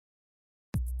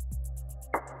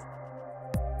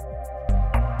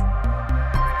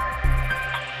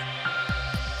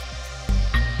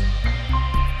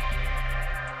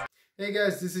Hey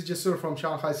guys, this is Jasur from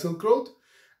Shanghai Silk Road,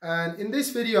 and in this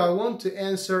video I want to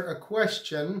answer a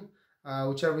question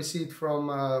which I received from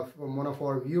one of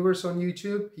our viewers on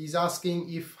YouTube. He's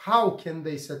asking how can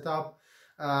they set up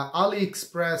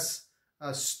Aliexpress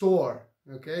store.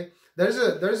 Okay, there's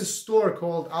a store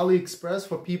called Aliexpress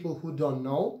for people who don't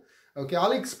know. Okay,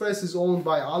 Aliexpress is owned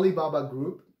by Alibaba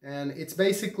Group, and it's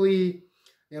basically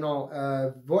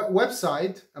a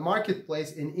website, a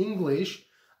marketplace in English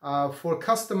for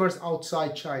customers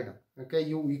outside China. Okay,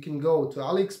 you can go to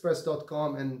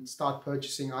aliexpress.com and start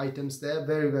purchasing items there,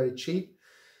 very cheap.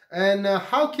 And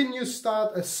how can you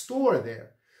start a store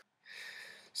there?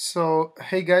 So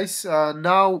hey guys,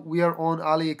 now we are on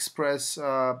AliExpress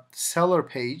seller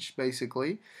page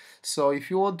basically. So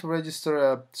if you want to register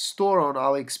a store on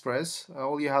AliExpress,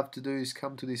 all you have to do is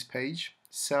come to this page,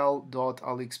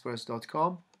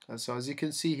 sell.aliexpress.com. So as you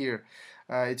can see here,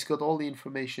 it's got all the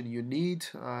information you need.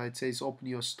 It says open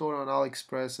your store on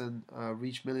AliExpress and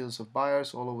reach millions of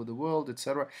buyers all over the world,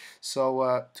 etc.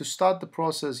 So to start the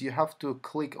process, you have to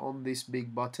click on this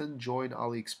big button, join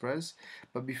AliExpress.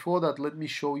 But before that, let me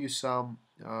show you some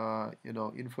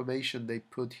information they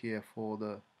put here for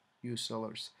the new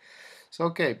sellers. So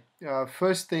okay,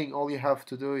 first thing, all you have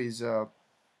to do is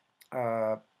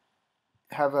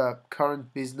have a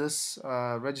current business,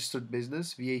 registered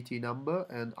business, VAT number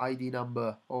and ID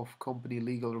number of company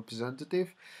legal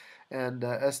representative, and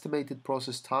estimated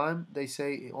process time, they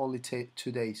say only 2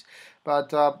 days.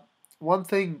 But one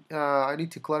thing I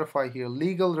need to clarify here,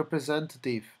 legal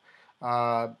representative,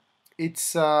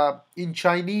 it's in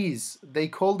Chinese they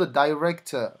call the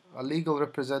director a legal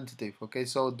representative. Okay,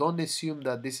 so don't assume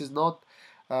that this is not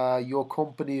your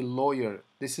company lawyer.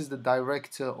 This is the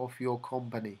director of your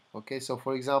company. Okay, so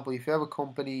for example, if you have a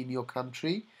company in your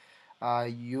country,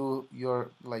 you're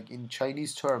like, in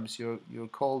Chinese terms, you're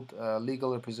called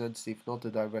legal representative, not a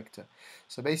director.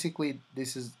 So basically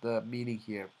this is the meaning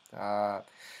here.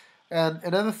 And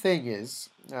another thing is,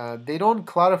 they don't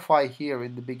clarify here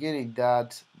in the beginning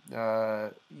that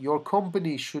your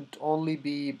company should only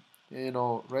be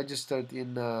registered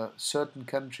in certain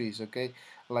countries. Okay,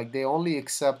 like they only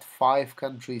accept 5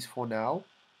 countries for now,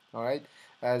 all right,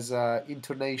 as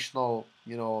international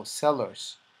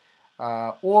sellers,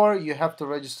 or you have to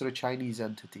register a Chinese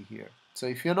entity here. So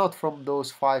if you're not from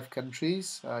those 5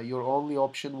 countries, your only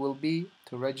option will be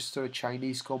to register a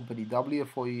Chinese company,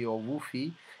 WFOE or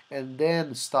WFOE, and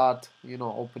then start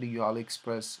opening your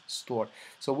AliExpress store.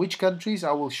 So which countries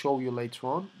I will show you later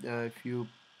on if you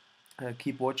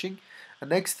keep watching. The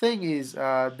next thing is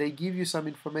they give you some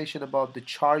information about the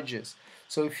charges.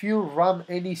 So if you run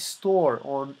any store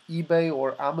on eBay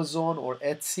or Amazon or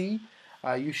Etsy,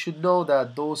 you should know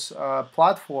that those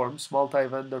platforms,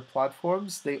 multi-vendor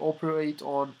platforms, they operate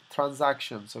on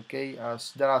transactions. Okay,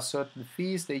 so there are certain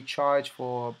fees they charge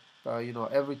for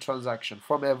every transaction,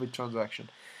 from every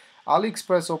transaction.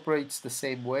 AliExpress operates the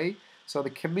same way. So the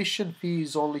commission fee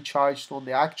is only charged on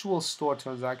the actual store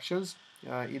transactions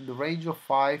in the range of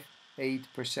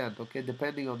 5-8%, okay,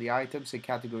 depending on the items and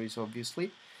categories,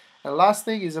 obviously. And last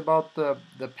thing is about the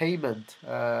payment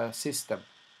system.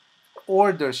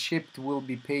 Orders shipped will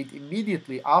be paid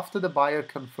immediately after the buyer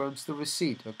confirms the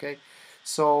receipt. Okay,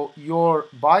 so your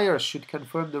buyer should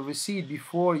confirm the receipt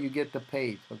before you get the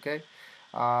paid. Okay,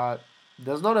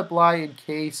 does not apply in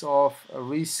case of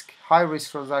high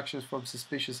risk transactions from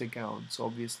suspicious accounts,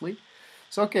 obviously.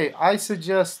 So okay, I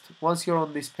suggest once you're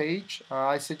on this page,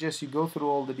 I suggest you go through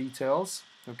all the details.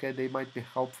 Okay, they might be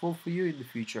helpful for you in the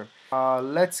future.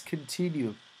 Let's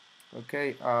continue.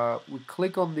 Okay, we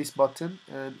click on this button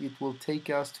and it will take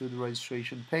us to the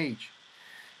registration page.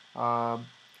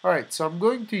 Alright, so I'm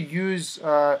going to use,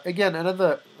 again,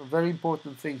 another very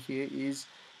important thing here is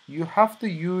you have to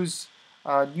use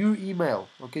a new email.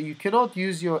 Okay, you cannot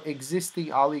use your existing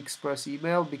AliExpress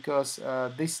email because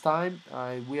this time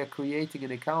we are creating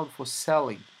an account for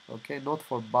selling, okay, not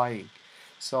for buying.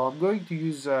 So I'm going to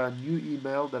use a new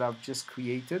email that I've just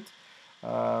created.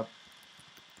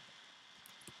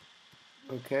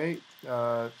 Okay,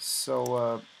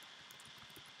 so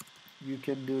you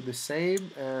can do the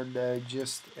same and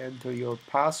just enter your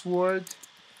password,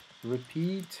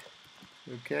 repeat,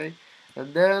 okay,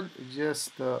 and then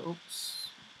just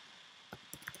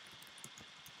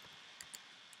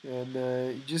and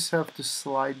you just have to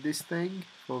slide this thing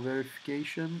for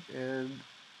verification and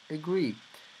agree,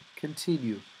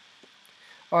 continue.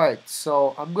 Alright,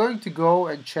 so I'm going to go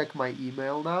and check my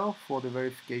email now for the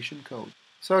verification code.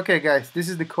 So okay guys, this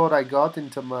is the code I got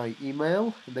into my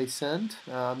email they sent.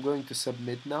 I'm going to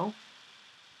submit now.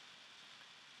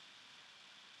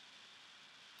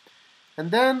 And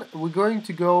then we're going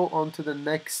to go on to the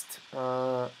next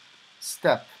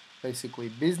step, basically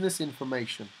business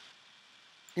information.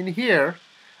 In here,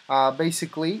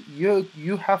 basically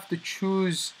you have to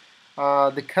choose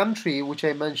the country which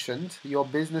I mentioned. Your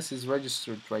business is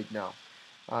registered right now.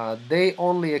 They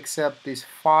only accept these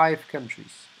 5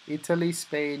 countries: Italy,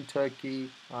 Spain, Turkey,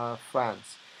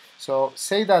 France. So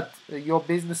say that your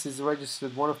business is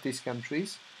registered one of these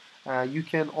countries. You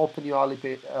can open your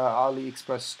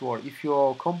AliExpress store. If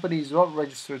your company is not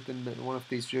registered in one of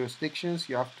these jurisdictions,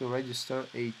 you have to register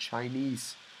a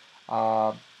Chinese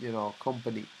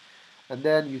company, and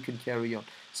then you can carry on.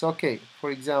 So okay,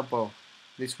 for example,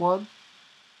 this one,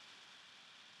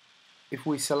 if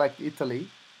we select Italy,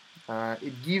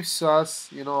 it gives us,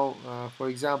 for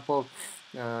example,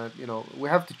 we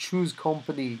have to choose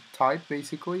company type.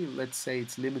 Basically, let's say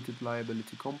it's limited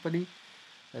liability company,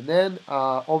 and then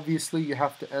obviously you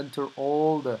have to enter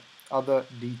all the other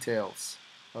details.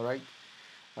 All right.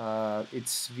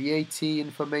 It's VAT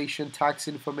information, tax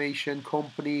information,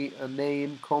 company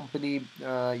name, company,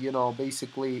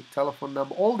 basically telephone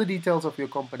number, all the details of your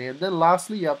company. And then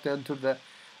lastly, you have to enter the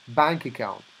bank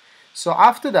account. So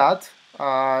after that,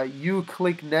 you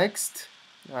click next,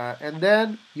 and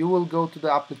then you will go to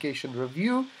the application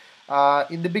review.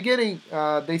 In the beginning,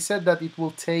 they said that it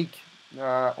will take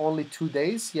only 2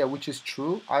 days. Yeah, which is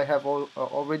true. I have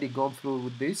already gone through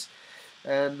with this.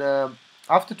 And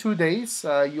after 2 days,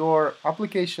 your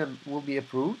application will be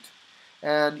approved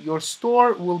and your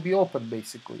store will be open,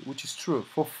 basically, which is true,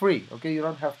 for free. Okay, you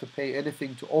don't have to pay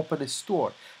anything to open a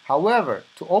store. However,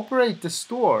 to operate the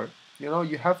store,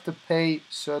 you have to pay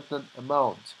certain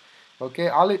amount. Okay,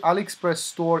 AliExpress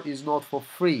store is not for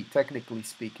free, technically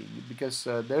speaking, because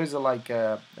there is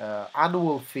a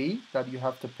annual fee that you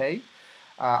have to pay.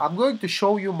 I'm going to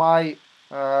show you my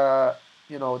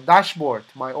dashboard,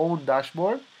 my own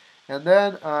dashboard, and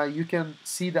then you can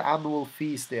see the annual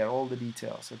fees there, all the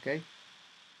details. Okay.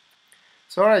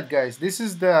 So alright guys, this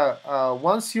is the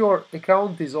once your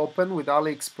account is open with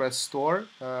AliExpress store,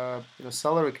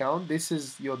 seller account, this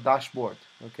is your dashboard.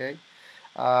 Okay.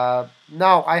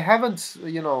 Now I haven't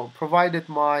provided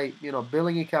my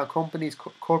billing account, company's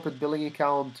corporate billing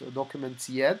account documents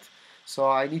yet, so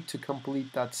I need to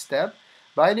complete that step.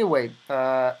 But anyway,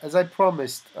 as I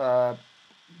promised,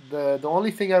 the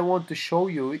only thing I want to show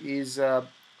you is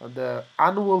the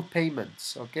annual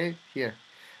payments. Okay, here.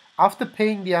 After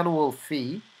paying the annual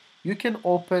fee, you can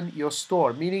open your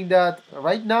store, meaning that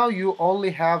right now you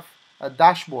only have a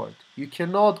dashboard. You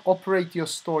cannot operate your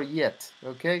store yet.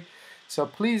 Okay, so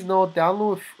please note the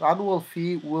annual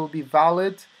fee will be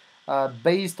valid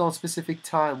based on specific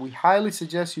time. We highly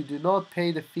suggest you do not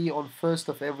pay the fee on 1st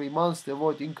of every month to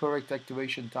avoid incorrect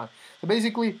activation time. So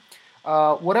basically,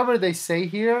 whatever they say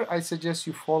here, I suggest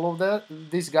you follow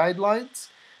these guidelines.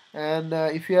 And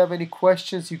if you have any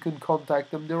questions, you can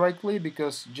contact them directly,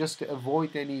 because just to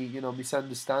avoid any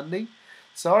misunderstanding.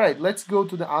 So all right, let's go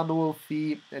to the annual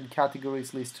fee and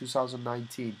categories list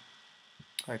 2019.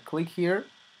 I click here.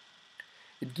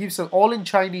 It gives us all in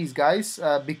Chinese, guys,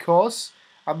 because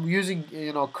I'm using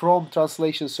Chrome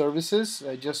translation services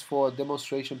just for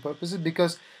demonstration purposes,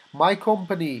 because my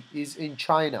company is in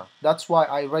China. That's why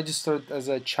I registered as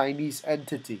a Chinese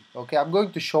entity. Okay, I'm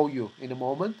going to show you in a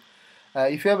moment.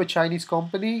 If you have a Chinese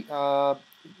company,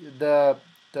 the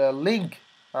link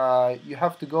you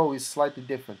have to go is slightly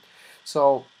different.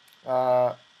 So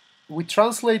we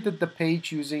translated the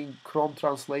page using Chrome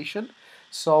translation.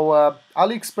 So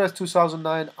AliExpress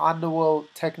 2009 annual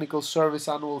technical service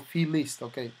annual fee list.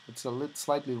 Okay, it's a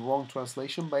slightly wrong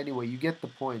translation, but anyway, you get the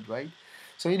point, right?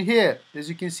 So in here, as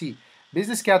you can see,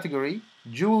 business category,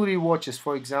 jewelry watches,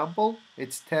 for example,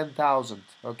 it's 10,000.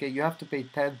 Okay, you have to pay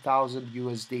 10,000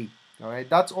 USD. All right,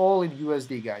 that's all in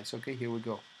USD, guys. Okay, here we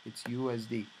go. It's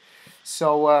USD.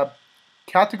 So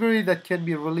category that can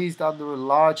be released under a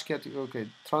large category. Okay,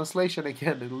 translation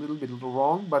again a little bit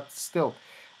wrong, but still,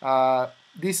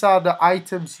 these are the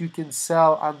items you can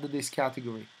sell under this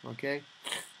category. Okay,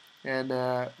 and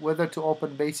whether to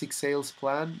open basic sales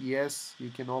plan, yes, you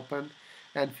can open,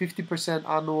 and 50%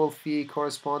 annual fee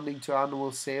corresponding to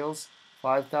annual sales,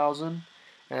 5,000,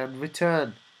 and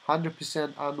return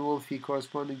 100% annual fee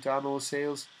corresponding to annual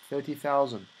sales,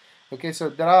 30,000. Okay, so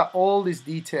there are all these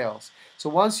details. So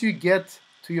once you get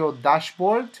to your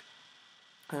dashboard,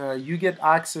 you get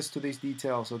access to these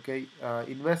details. Okay,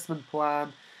 investment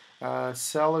plan,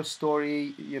 seller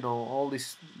story, all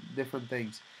these different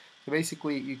things. So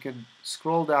basically, you can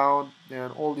scroll down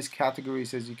and all these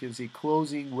categories, as you can see: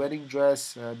 clothing, wedding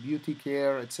dress, beauty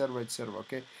care, etc., etc.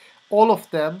 Okay, all of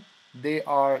them they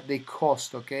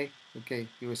cost. Okay,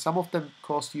 some of them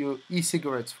cost you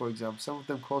e-cigarettes, for example. Some of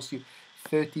them cost you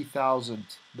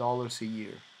 $30,000 a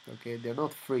year. Okay, they're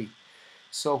not free.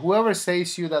 So whoever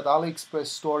says you that AliExpress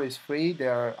store is free, they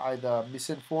are either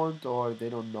misinformed or they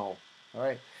don't know. All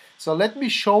right. So let me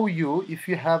show you, if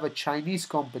you have a Chinese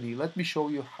company, let me show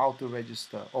you how to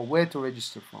register or where to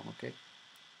register from. Okay.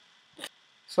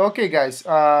 So okay, guys.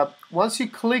 Once you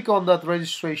click on that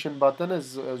registration button,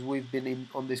 as we've been in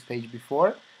on this page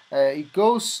before, it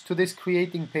goes to this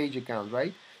creating page account,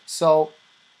 right? So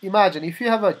imagine if you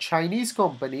have a Chinese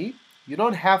company, you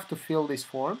don't have to fill this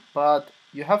form, but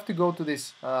you have to go to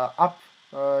this top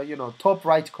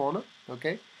right corner,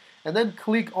 okay, and then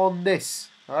click on this.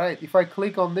 All right. If I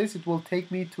click on this, it will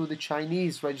take me to the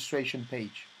Chinese registration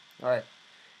page. All right.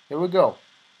 Here we go.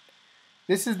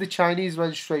 This is the Chinese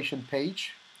registration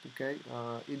page. Okay,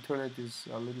 internet is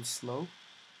a little slow.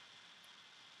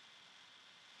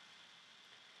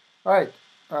 All right,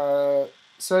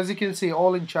 so as you can see,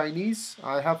 all in Chinese.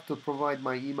 I have to provide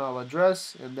my email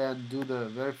address and then do the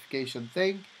verification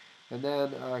thing, and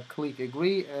then click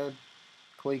agree and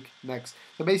click next.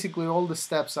 So basically, all the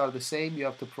steps are the same. You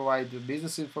have to provide the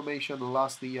business information, and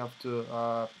lastly, you have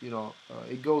to,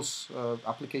 it goes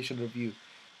application review,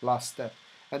 last step.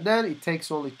 And then it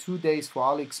takes only 2 days for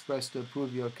AliExpress to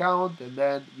approve your account, and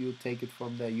then you take it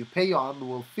from there. You pay your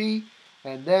annual fee,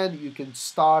 and then you can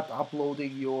start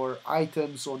uploading your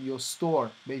items on your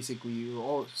store. Basically, you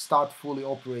all start fully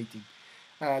operating.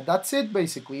 That's it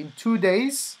basically. In 2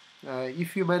 days,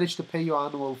 if you manage to pay your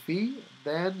annual fee,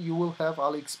 then you will have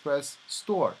AliExpress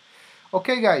store.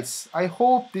 Okay guys, I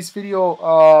hope this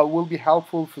video will be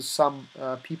helpful for some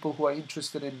people who are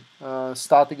interested in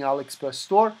starting AliExpress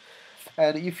store.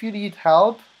 And if you need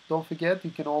help, don't forget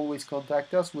you can always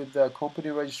contact us with the company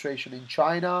registration in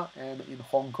China and in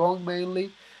Hong Kong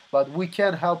mainly. But we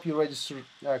can help you register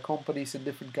companies in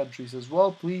different countries as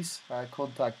well. Please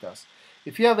contact us.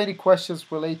 If you have any questions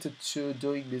related to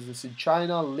doing business in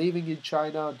China, living in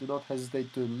China, do not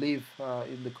hesitate to leave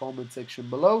in the comment section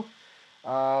below.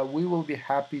 We will be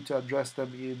happy to address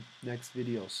them in next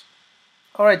videos.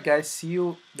 Alright guys, see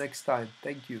you next time.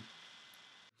 Thank you.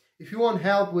 If you want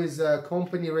help with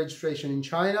company registration in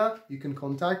China, you can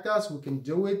contact us. We can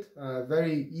do it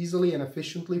very easily and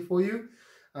efficiently for you.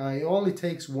 It only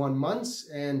takes 1 month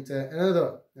and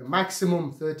another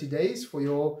maximum 30 days for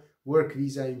your work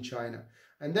visa in China.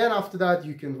 And then after that,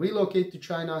 you can relocate to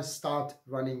China, start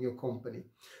running your company.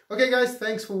 Okay guys,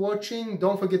 thanks for watching.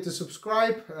 Don't forget to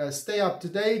subscribe, stay up to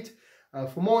date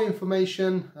for more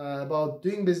information about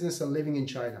doing business and living in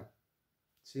China.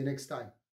 See you next time.